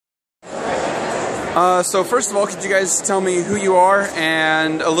So first of all, could you guys tell me who you are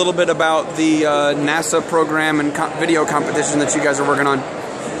and a little bit about the NASA program and video competition that you guys are working on?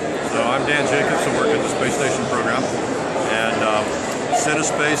 So I'm Dan Jacobs. I work at the Space Station program, and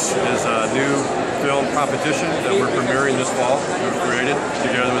Cinespace is a new film competition that we're premiering this fall. We've created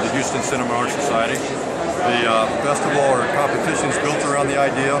together with the Houston Cinema Arts Society. The festival or competition is built around the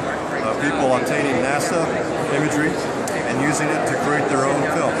idea of people obtaining NASA imagery and using it to create their own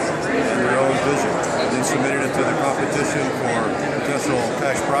film, their own vision, and then submitting it to the competition for potential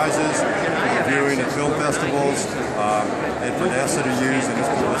cash prizes, for viewing at film festivals, and for NASA to use in its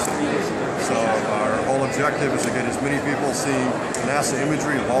publicity. So our whole objective is to get as many people seeing NASA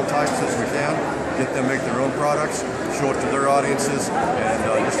imagery of all types as we can, get them make their own products, show it to their audiences,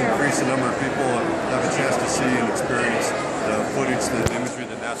 and just increase the number of people that have a chance to see and experience the footage, the imagery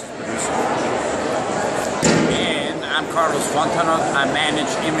that NASA's producing. And I'm Carlos Fontana. I manage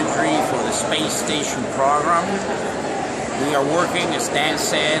imagery for the Space Station program. We are working, as Dan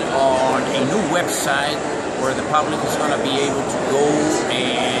said, on a new website where the public is going to be able to go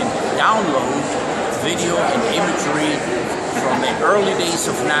and download video and imagery from the early days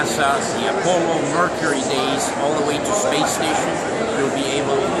of NASA, the Apollo, Mercury days, all the way to Space Station. You'll be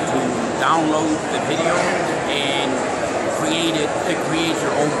able to download the video and create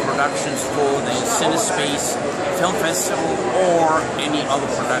your own productions for the Cinespace Film Festival or any other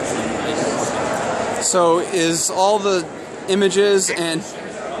production that you want. So is all the images and...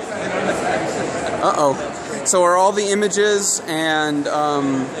 So are all the images and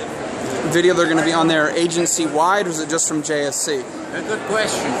video that are going to be on there agency-wide, or is it just from JSC? A good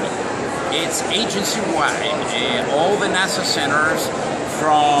question. It's agency-wide. All the NASA centers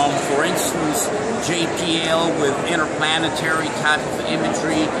from, for instance, JPL with interplanetary type of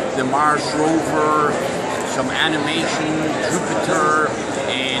imagery, the Mars rover, some animation, Jupiter,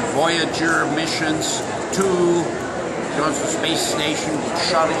 and Voyager missions to Johnson Space Station,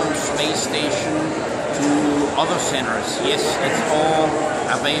 Shuttle Space Station, to other centers. Yes, it's all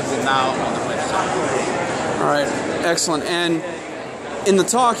available now on the website. All right, excellent. And in the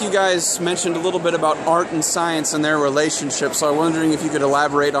talk, you guys mentioned a little bit about art and science and their relationship, so I'm wondering if you could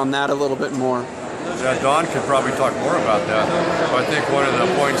elaborate on that a little bit more. Yeah, Don could probably talk more about that. But I think one of the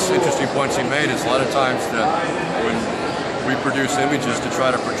interesting points he made is a lot of times that when we produce images to try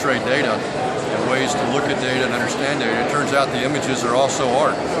to portray data and ways to look at data and understand data, it turns out the images are also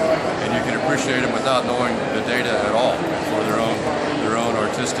art, and you can appreciate them without knowing the data at all for their own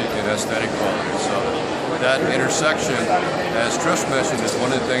artistic and aesthetic qualities. So that intersection, as Trish mentioned, is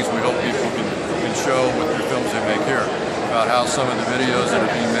one of the things we hope people can show with their films they make here, about how some of the videos that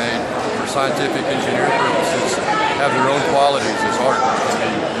are being made for scientific engineering purposes have their own qualities as art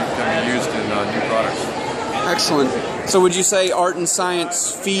and can be used in new products. Excellent. So would you say art and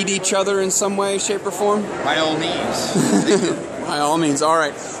science feed each other in some way, shape, or form? By all means. By all means. All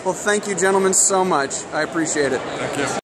right. Well, thank you, gentlemen, so much. I appreciate it. Thank you.